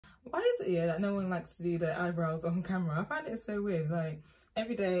Why is it that no one likes to do their eyebrows on camera? I find it so weird. Like,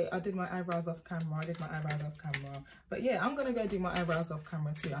 every day I did my eyebrows off camera, I did my eyebrows off camera. But yeah, I'm gonna go do my eyebrows off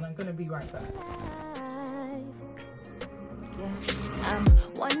camera too, and I'm gonna be right back. I'm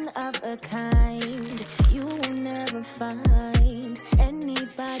one of a kind. You will never find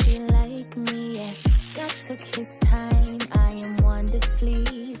anybody like me. Yeah, God took his time. I am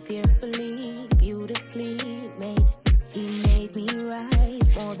wonderfully, fearfully, beautifully made. He made me right,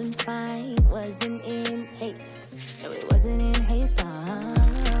 more than fine. Wasn't in haste. No, it wasn't in haste.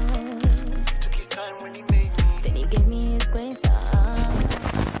 Took his time when he made me. Then he gave me his grace.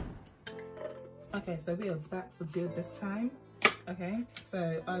 Okay, so we are back for good this time. Okay,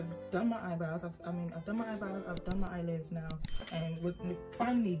 so I've done my eyebrows. I've done my eyebrows. I've done my eyelids now, and we're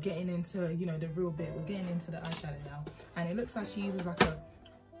finally getting into, you know, the real bit. We're getting into the eyeshadow now, and it looks like she uses like a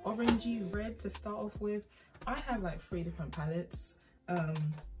orangey red to start off with. I have like 3 different palettes. I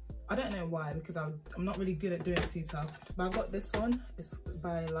don't know why, because I'm not really good at doing it too tough. But I've got this one. It's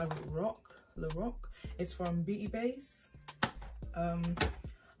by La Rock. It's from BeautyByBemi.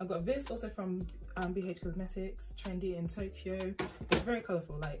 I've got this also from BH Cosmetics, trendy in Tokyo. It's very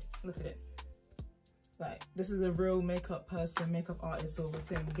colorful. Like, look at it. Like, this is a real makeup person, makeup artist sort of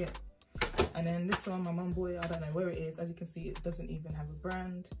thing you get. And then this one my mum bought it. I don't know where it is. As you can see, it doesn't even have a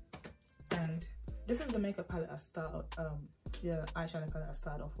brand. And this is the makeup palette I started, the eyeshadow palette I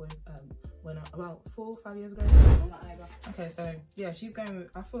started off with when about 4 or 5 years ago. Okay, so yeah, she's going with,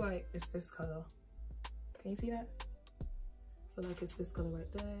 I feel like it's this color. Can you see that? I feel like it's this color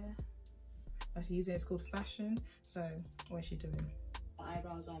right there. Actually using it's called Fashion. So what is she doing? My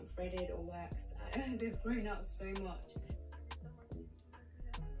eyebrows aren't threaded or waxed. They've grown out so much.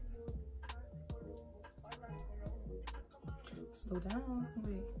 Slow down.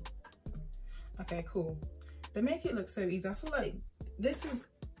 Wait. Okay, cool. They make it look so easy. I feel like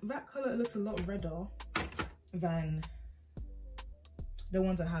that color looks a lot redder than the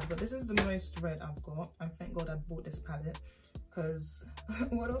ones I have, but this is the most red I've got, and thank God I bought this palette, because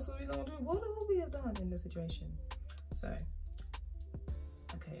what else are we gonna do? What would we have done in this situation? So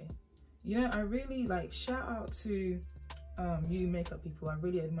okay, you know, I really like, shout out to you makeup people. I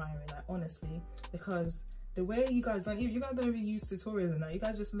really admire it, like, honestly, because the way you guys don't even use tutorials and that. You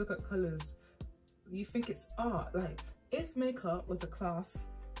guys just look at colors. You think it's art. Like, if makeup was a class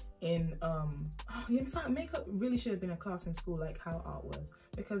in in fact, makeup really should have been a class in school, like how art was,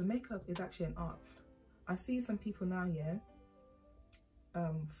 because makeup is actually an art. I see some people now, yeah,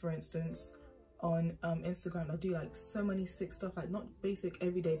 for instance on Instagram, they do like so many sick stuff, like not basic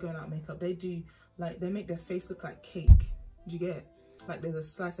everyday going out makeup. They do like, they make their face look like cake. Do you get it? Like there's a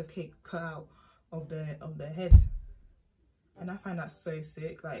slice of cake cut out of their head, and I find that so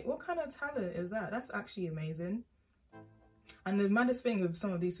sick. Like, what kind of talent is that? That's actually amazing. And the maddest thing with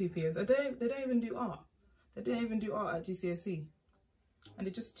some of these people is they don't even do art. They didn't even do art at GCSE, and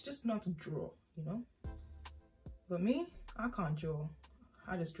they just know how to draw, you know. But me, I can't draw.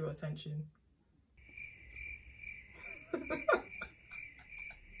 I just draw attention.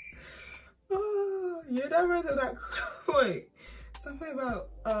 Oh, you never said that. Wait, something about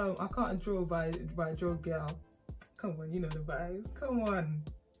I can't draw by draw girl. Come on, you know the vibes. Come on.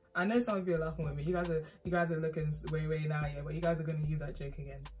 I know some of you are laughing with me. You guys are looking way now, yeah, but you guys are gonna use that joke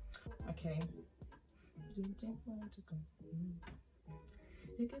again. Okay.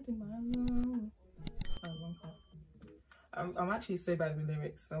 I'm actually so bad with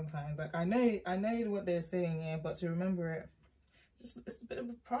lyrics sometimes. Like, I know what they're saying, yeah, but to remember it, it's a bit of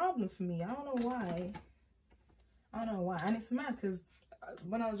a problem for me. I don't know why. And it's mad because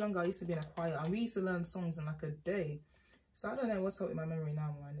when I was younger, I used to be in a choir, and we used to learn songs in like a day. So I don't know what's up with my memory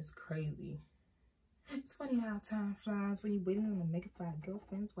now, man. It's crazy. It's funny how time flies when you're waiting on a mega-fied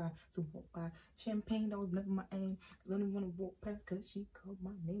girlfriend's wife to walk by. Champagne, that was never my aim. I only want to walk past because she called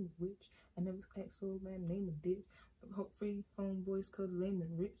my name a witch. I never ex old man name a ditch. Hope free homeboys called lame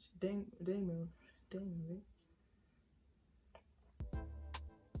and rich. Damn rich.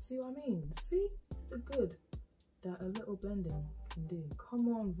 See what I mean? See the good that a little blending can do. Come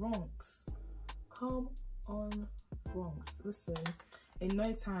on, Bronx. Come on, Bronx. Listen, in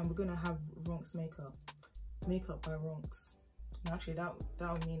no time we're gonna have Bronx makeup by Bronx. And actually that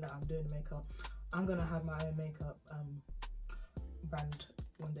would mean that I'm doing the makeup. I'm gonna have my own makeup brand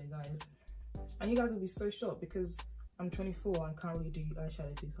one day, guys, and you guys will be so shocked because I'm 24 and can't really do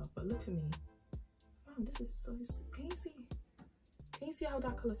eyeshadow too tough. But look at me, man, this is so, can you see how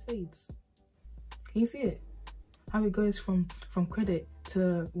that color fades? Can you see it, how it goes from credit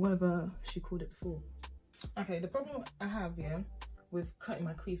to whatever she called it before? Okay, the problem I have, yeah, with cutting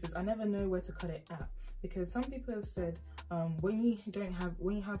my creases, I never know where to cut it at. because some people have said when you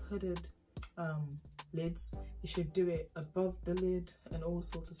have hooded lids, you should do it above the lid and all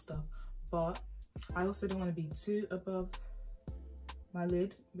sorts of stuff. But I also don't want to be too above my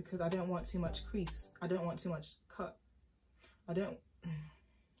lid because I don't want too much crease. I don't want too much cut. What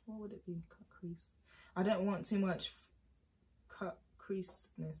would it be? Cut crease. I don't want too much cut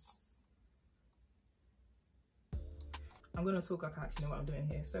creaseness. I'm gonna talk like I actually know what I'm doing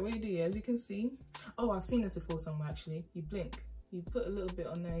here. So what you do, yeah, as you can see, oh, I've seen this before somewhere actually. You blink, you put a little bit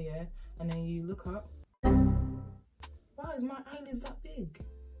on there, yeah, and then you look up. Why is my eyelids that big?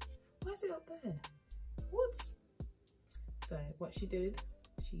 Why is it up there? What? So what she did,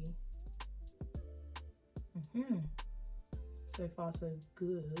 so far so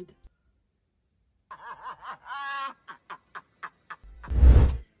good.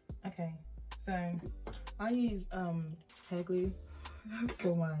 Okay, so I use hair glue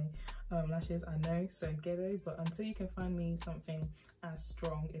for my lashes. I know, so ghetto, but until you can find me something as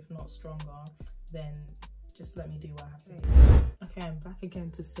strong, if not stronger, then just let me do what I have to do. Okay, I'm back again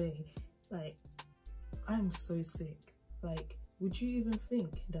to say, like, I'm so sick. Like, would you even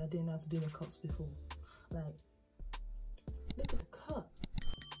think that I didn't know how to do makeups before? Like, look at the cut.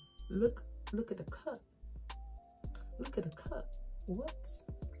 Look at the cut. Look at the cut. What?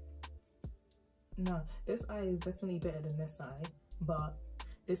 No, this eye is definitely better than this eye, but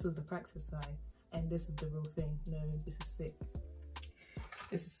this was the practice eye, and this is the real thing. No, this is sick.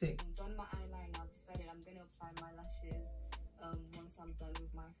 This is sick. I've done my eyeliner. I've decided I'm gonna apply my lashes once I'm done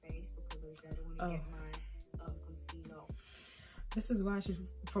with my face, because obviously I don't want to get my concealer. This is why I should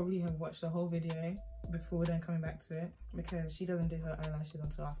probably have watched the whole video before then coming back to it, because she doesn't do her eyelashes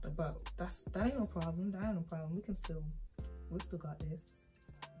until after. But that ain't no problem. That ain't no problem. We still got this.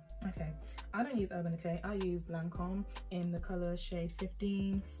 Okay, I don't use Urban Decay. I use Lancome in the color shade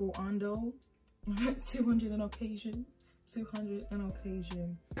 15 for Ando. 200 an occasion. 200 an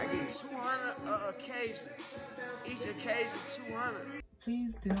occasion. I get 200 an occasion. Each occasion 200.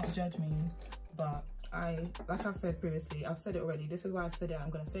 Please do not judge me, but like I've said previously, I've said it already. This is why I said it.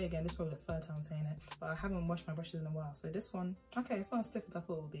 I'm gonna say it again. This is probably the third time I'm saying it, but I haven't washed my brushes in a while. So this one, okay, it's not as stiff as I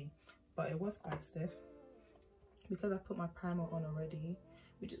thought it would be, but it was quite stiff because I put my primer on already.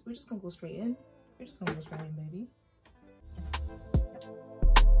 We're just gonna go straight in. We're just gonna go straight in, baby.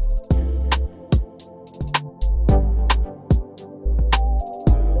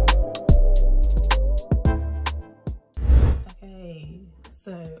 Okay,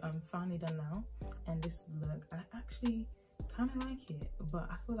 so I'm finally done now, and this look, I actually kind of like it, but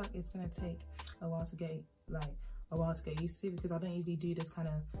I feel like it's gonna take a while to get used to, because I don't usually do this kind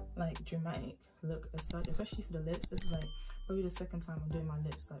of like dramatic look as such, especially for the lips. This is like probably the second time I'm doing my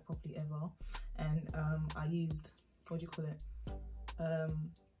lips like properly ever, and I used, what do you call it,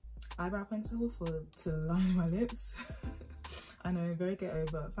 eyebrow pencil to line my lips. I know, very ghetto,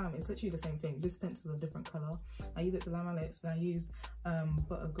 but fam, it's literally the same thing, just pencil a different color. I use it to line my lips, and I use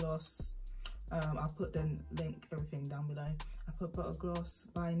butter gloss. I'll put the link, everything down below. I put butter gloss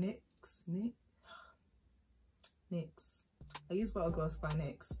by NYX. I use butter gloss by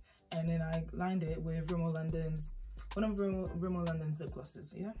NYX, and then I lined it with Rimmel London's, one of Rimmel London's lip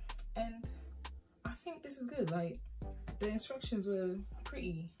glosses, yeah? And I think this is good. Like, the instructions were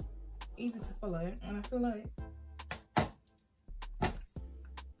pretty easy to follow, and I feel like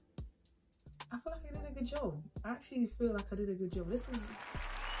I did a good job. I actually feel like I did a good job. This is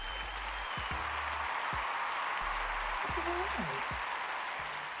alright.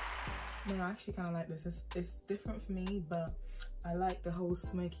 No, I actually kind of like this. It's different for me, but I like the whole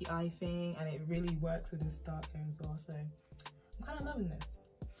smoky eye thing, and it really works with this dark hair as well. So I'm kind of loving this.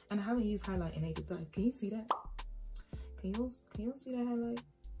 And I haven't used highlight in ages. Can you see that? Can you see that highlight?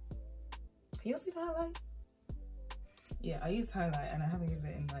 Can you see the highlight? Yeah, I used highlight, and I haven't used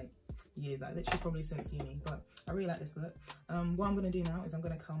it in like years, like literally probably since uni, but I really like this look. What I'm gonna do now is I'm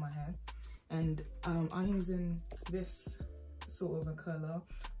gonna curl my hair, and I'm using this sort of a curler.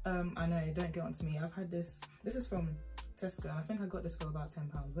 I know, don't get onto me. I've had this is from Tesco, and I think I got this for about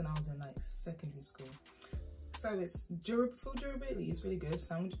 £10 when I was in like secondary school. So it's full durability, it's really good.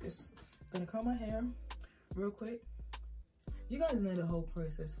 So I'm just gonna curl my hair real quick. You guys know the whole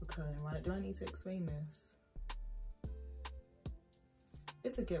process for curling, right? Do I need to explain this?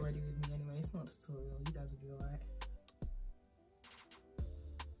 It's a get ready with me anyway, it's not a tutorial, you guys will be alright.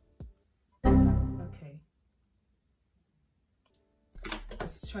 Okay.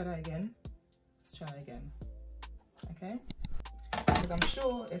 Let's try that again. Okay? Because I'm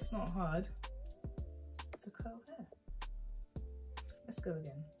sure it's not hard to curl hair. Let's go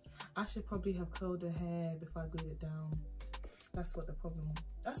again. I should probably have curled the hair before I glued it down. That's what the problem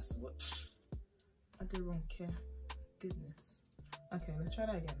was. I did wrong care. Goodness. Okay, let's try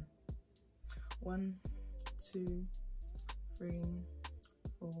that again. 1, 2, 3,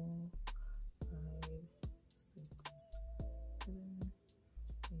 4, 5, 6, 7,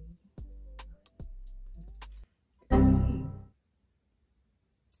 8, 9, 10. Hey.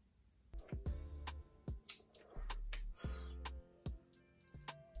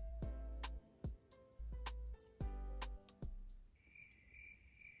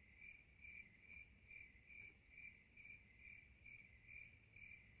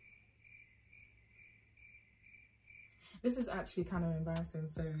 This is actually kind of embarrassing,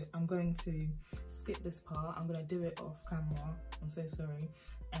 so I'm going to skip this part. I'm going to do it off camera. I'm so sorry.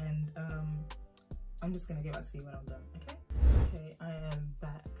 And I'm just going to get back to you when I'm done, okay? Okay, I am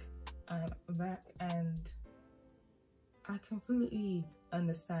back. I'm back, and I completely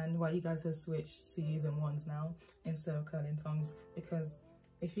understand why you guys have switched to using wands now instead of curling tongs, because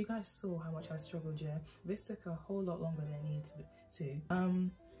if you guys saw how much I struggled, yeah, this took a whole lot longer than it needed to.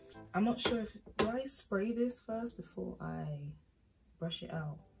 I'm not sure if, do I spray this first before I brush it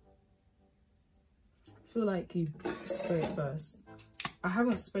out? I feel like you spray it first. I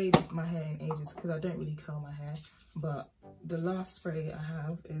haven't sprayed my hair in ages because I don't really curl my hair, but the last spray I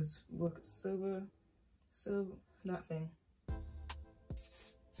have is silver, that thing.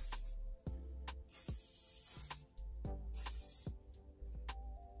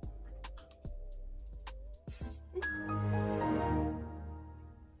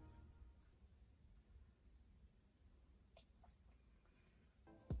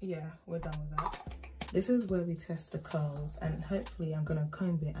 Yeah, we're done with that. This is where we test the curls, and hopefully I'm gonna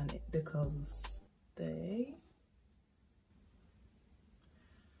comb it and the curls will stay.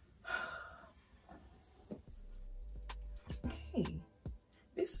 Okay,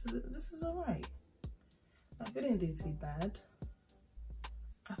 this is alright. Like, it didn't do too bad.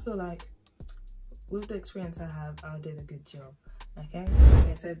 I feel like with the experience I have, I did a good job. Okay,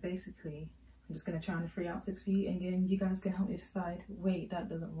 so basically I'm just going to try on 3 outfits for you, and again, you guys can help me decide. Wait, that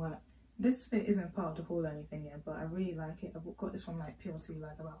doesn't work. This fit isn't part of the haul or anything yet, but I really like it. I got this from like PLT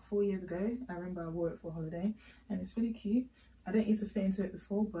like about 4 years ago. I remember I wore it for a holiday, and it's really cute. I didn't used to fit into it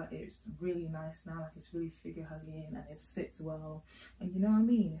before, but it's really nice now. Like, it's really figure hugging and it sits well, and you know what I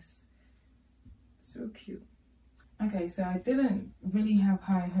mean? It's so cute. Okay, so I didn't really have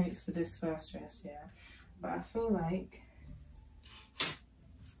high hopes for this first dress, yeah, but I feel like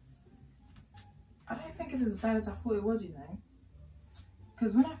I don't think it's as bad as I thought it was, you know.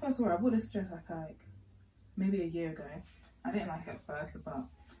 Because when I first saw it, I bought this dress like maybe a year ago. I didn't like it at first, but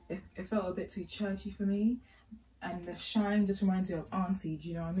it felt a bit too churchy for me. And the shine just reminds you of auntie, do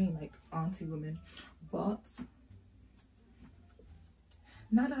you know what I mean? Like auntie women. But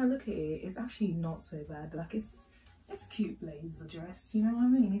now that I look at it, it's actually not so bad. Like, it's a cute blazer dress, you know what I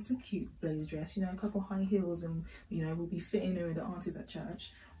mean? It's a cute blazer dress, you know, a couple high heels, and, you know, we'll be fitting her with the aunties at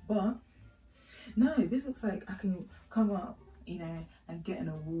church. But no, this looks like I can come up, you know, and get an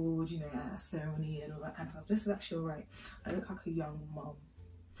award, you know, at a ceremony and all that kind of stuff. This is actually alright. I look like a young mum.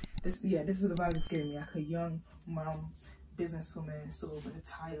 This is the vibe it's giving me, like a young mum, businesswoman, sort of with a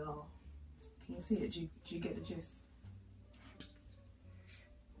title. Can you see it? Do you get the gist?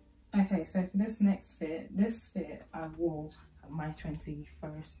 Okay, so for this next fit, I wore at my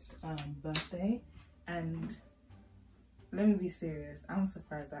 21st birthday, and let me be serious, I'm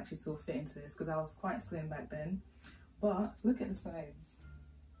surprised I actually still fit into this because I was quite slim back then. But look at the sides.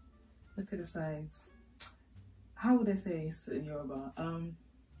 Look at the sides. How would I say in Yoruba?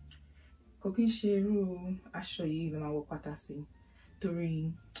 Kokinsheru ashoyi lemawo patasi.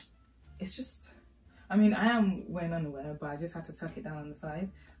 Tori. It's just, I mean, I am wearing underwear, but I just had to tuck it down on the side.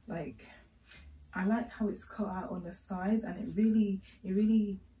 Like, I like how it's cut out on the sides, and it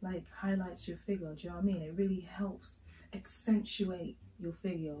really like highlights your figure. Do you know what I mean? It really helps accentuate your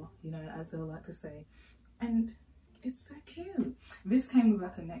figure, you know, as they'll like to say. And it's so cute. This came with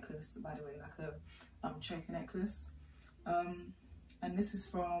like a necklace, by the way, like a choker necklace. And this is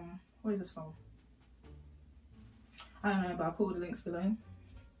from, where is this from? I don't know, but I'll put all the links below.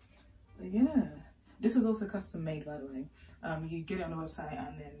 But yeah, this was also custom made, by the way. You get it on the website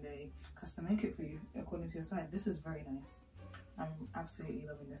and then they custom make it for you according to your size. This is very nice. I'm absolutely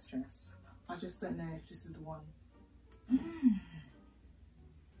loving this dress. I just don't know if this is the one.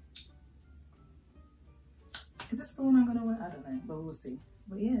 Is this the one I'm gonna wear? I don't know, but we'll see.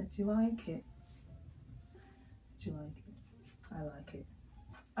 But yeah, do you like it? Do you like it? I like it.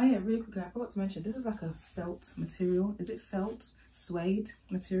 Oh yeah, really quickly, I forgot to mention, this is like a felt material. Is it felt? Suede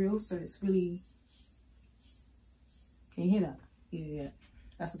material, so it's really... Can you hear that? Yeah,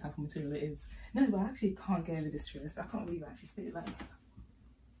 that's the type of material it is. No, but I actually can't get over this dress. I can't believe I actually fit it like that.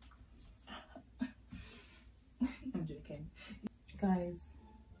 I'm joking. Guys,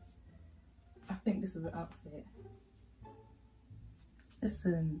 I think this is an outfit.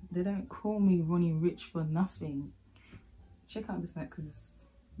 Listen, they don't call me Ronnie Rich for nothing. Check out this necklace.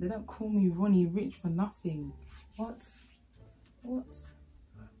 They don't call me Ronnie Rich for nothing. What? What?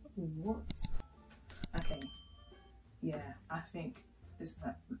 What? Okay. Yeah, I think this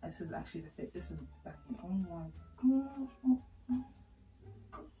is actually the fit. This is banging. Oh my gosh. Oh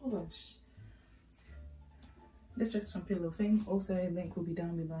my gosh. This dress from Pillow Thing. Also, link will be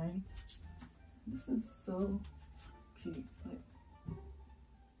down below. This is so cute. Like,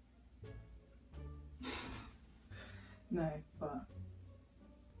 no,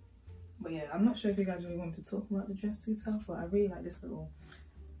 but yeah, I'm not sure if you guys really want to talk about the dress too tough, but I really like this little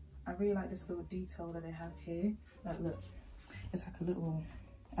detail that they have here. Like, look, it's like a little,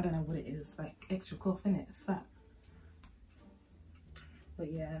 I don't know what it is, like extra cloth in it, fat.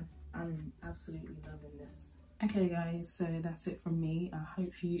 But yeah, I'm absolutely loving this. Okay guys, so that's it from me. I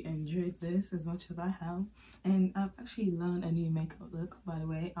hope you enjoyed this as much as I have, and I've actually learned a new makeup look, by the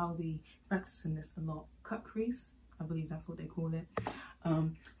way. I'll be practicing this a lot. Cut crease, I believe that's what they call it.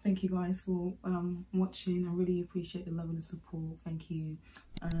 Thank you guys for watching. I really appreciate the love and the support. Thank you,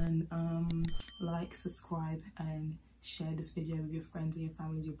 and like, subscribe, and share this video with your friends and your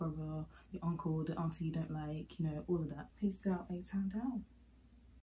family, your brother, your uncle, the auntie you don't like, you know, all of that. Peace out, A-Town down.